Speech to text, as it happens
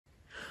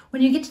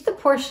When you get to the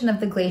portion of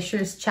the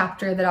glaciers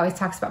chapter that always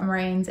talks about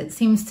moraines, it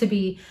seems to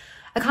be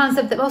a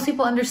concept that most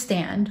people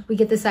understand. We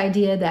get this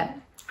idea that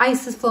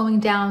ice is flowing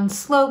down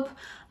slope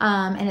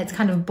and it's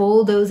kind of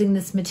bulldozing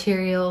this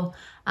material.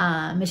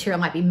 Material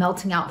might be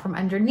melting out from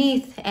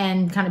underneath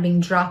and kind of being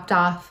dropped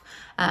off.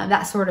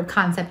 That sort of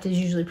concept is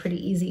usually pretty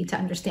easy to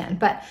understand.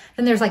 But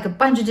then there's like a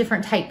bunch of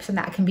different types, and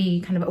that can be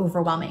kind of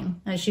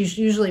overwhelming. And it's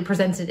usually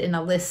presented in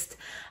a list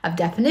of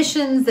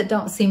definitions that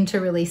don't seem to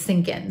really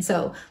sink in.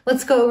 So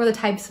let's go over the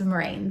types of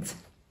moraines.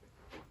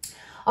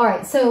 All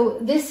right, so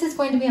this is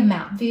going to be a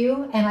map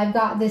view, and I've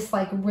got this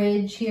like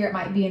ridge here. It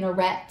might be an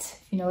arête,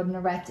 if you know what an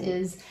arête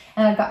is.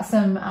 And I've got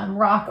some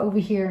rock over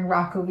here and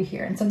rock over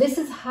here. And so this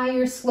is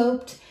higher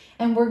sloped,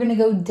 and we're gonna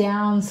go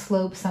down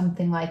slope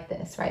something like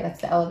this, right?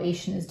 That's the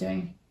elevation is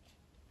doing.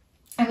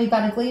 And we've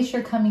got a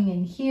glacier coming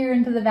in here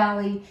into the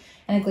valley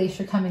and a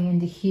glacier coming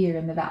into here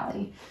in the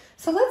valley.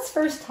 So let's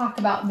first talk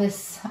about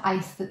this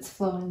ice that's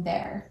flowing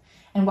there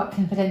and what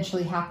can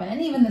potentially happen,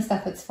 and even the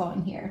stuff that's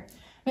flowing here.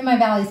 I mean, my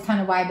valley is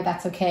kind of wide, but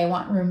that's okay. I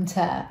want room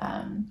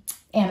to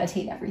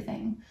annotate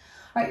everything.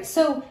 All right,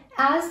 so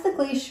as the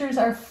glaciers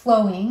are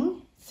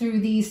flowing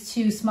through these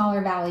two smaller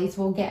valleys,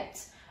 we'll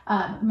get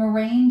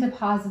moraine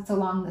deposits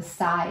along the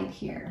side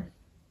here.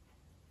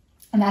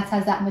 And that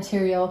has that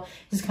material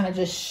just kind of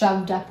just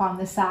shoved up on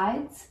the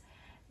sides.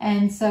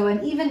 And so,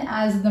 and even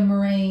as the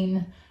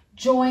moraine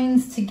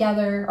joins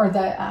together, or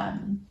the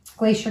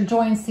glacier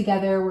joins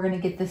together, we're gonna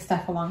get this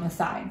stuff along the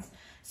sides.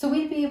 So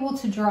we'd be able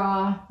to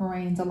draw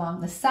moraines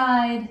along the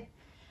side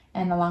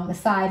and along the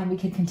side, and we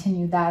could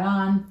continue that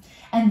on.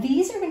 And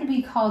these are gonna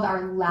be called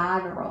our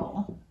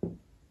lateral.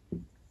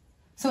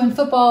 So in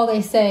football,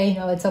 they say, you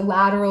know, it's a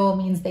lateral,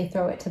 means they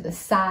throw it to the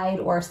side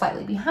or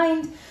slightly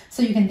behind.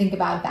 So you can think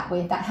about it that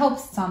way. If that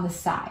helps, it's on the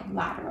side,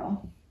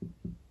 lateral.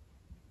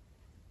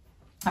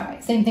 All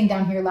right, same thing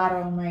down here,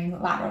 lateral moraine,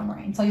 lateral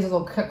moraine. So I'll use a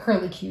little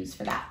curly cues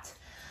for that.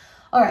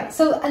 All right,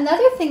 so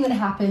another thing that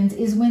happens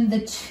is when the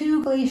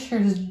two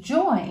glaciers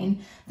join,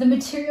 the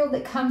material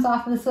that comes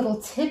off of this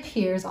little tip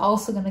here is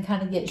also gonna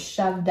kind of get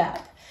shoved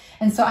up.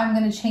 And so I'm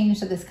gonna change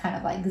to this kind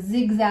of like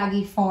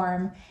zigzaggy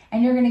form,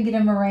 and you're gonna get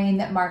a moraine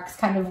that marks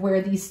kind of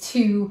where these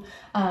two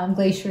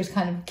glaciers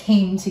kind of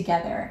came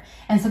together.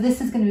 And so this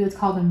is gonna be what's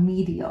called a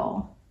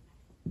medial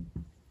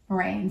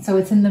moraine. So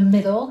it's in the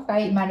middle,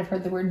 right? You might have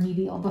heard the word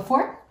medial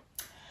before.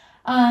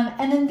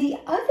 And then the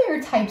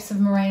other types of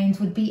moraines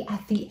would be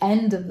at the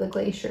end of the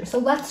glacier. So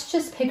let's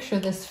just picture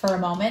this for a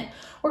moment.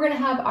 We're gonna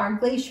have our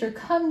glacier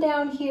come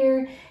down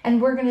here,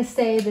 and we're gonna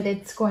say that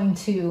it's going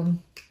to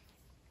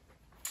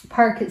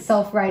park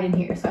itself right in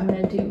here. So I'm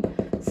gonna do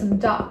some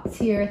dots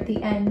here at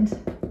the end.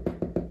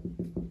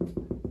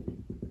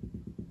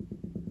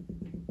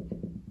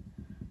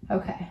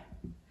 Okay,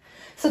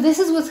 so this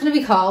is what's gonna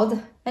be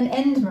called an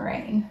end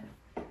moraine.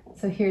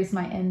 So here's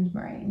my end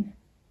moraine.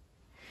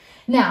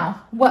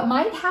 Now, what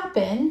might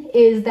happen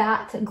is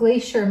that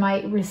glacier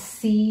might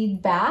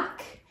recede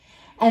back,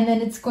 and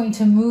then it's going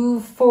to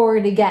move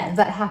forward again. As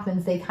that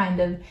happens, they kind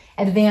of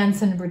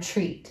advance and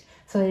retreat.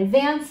 So they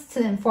advance to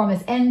then form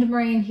this end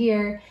moraine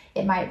here.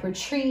 It might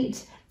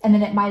retreat, and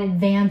then it might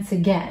advance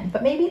again,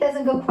 but maybe it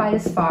doesn't go quite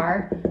as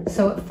far,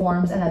 so it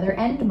forms another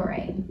end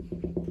moraine.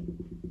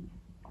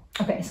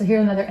 Okay, so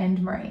here's another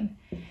end moraine.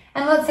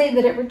 And let's say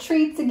that it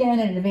retreats again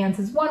and it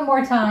advances one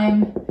more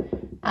time,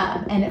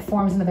 and it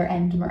forms another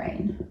end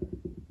moraine.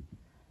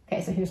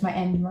 Okay, so here's my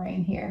end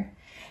moraine here.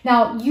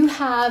 Now you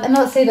have, and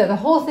let's say that the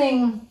whole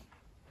thing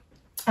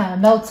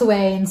melts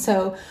away, and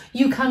so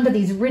you come to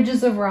these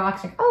ridges of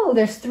rocks, like, oh,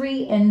 there's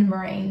 3 end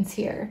moraines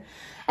here.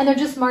 And they're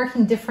just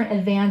marking different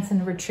advance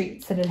and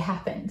retreats that had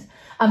happened.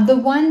 The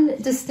one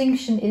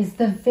distinction is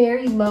the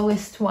very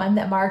lowest one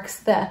that marks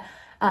the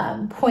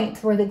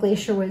point where the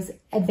glacier was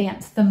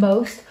advanced the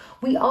most.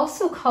 We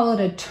also call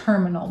it a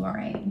terminal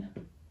moraine,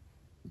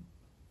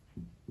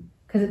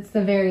 because it's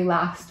the very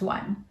last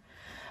one.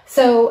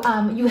 So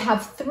you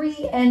have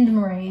 3 end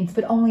moraines,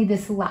 but only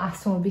this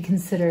last one would be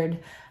considered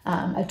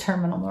a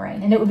terminal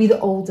moraine, and it would be the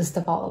oldest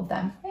of all of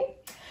them, right?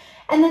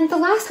 And then the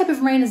last type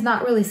of moraine is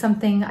not really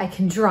something I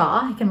can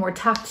draw. I can more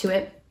talk to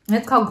it, and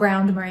it's called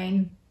ground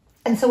moraine.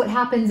 And so what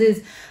happens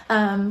is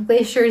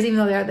glaciers, even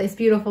though they're these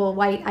beautiful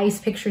white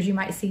ice pictures you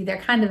might see, they're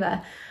kind of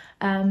a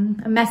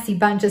messy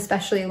bunch,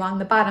 especially along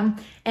the bottom.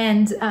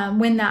 And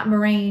when that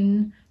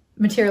moraine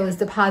material is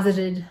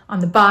deposited on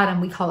the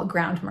bottom, we call it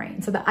ground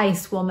moraine. So the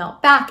ice will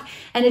melt back,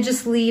 and it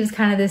just leaves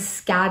kind of this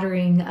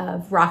scattering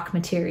of rock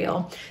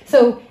material.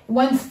 So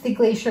once the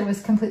glacier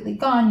was completely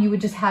gone, you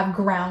would just have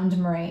ground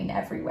moraine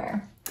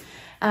everywhere.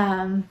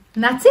 And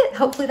that's it.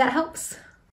 Hopefully that helps.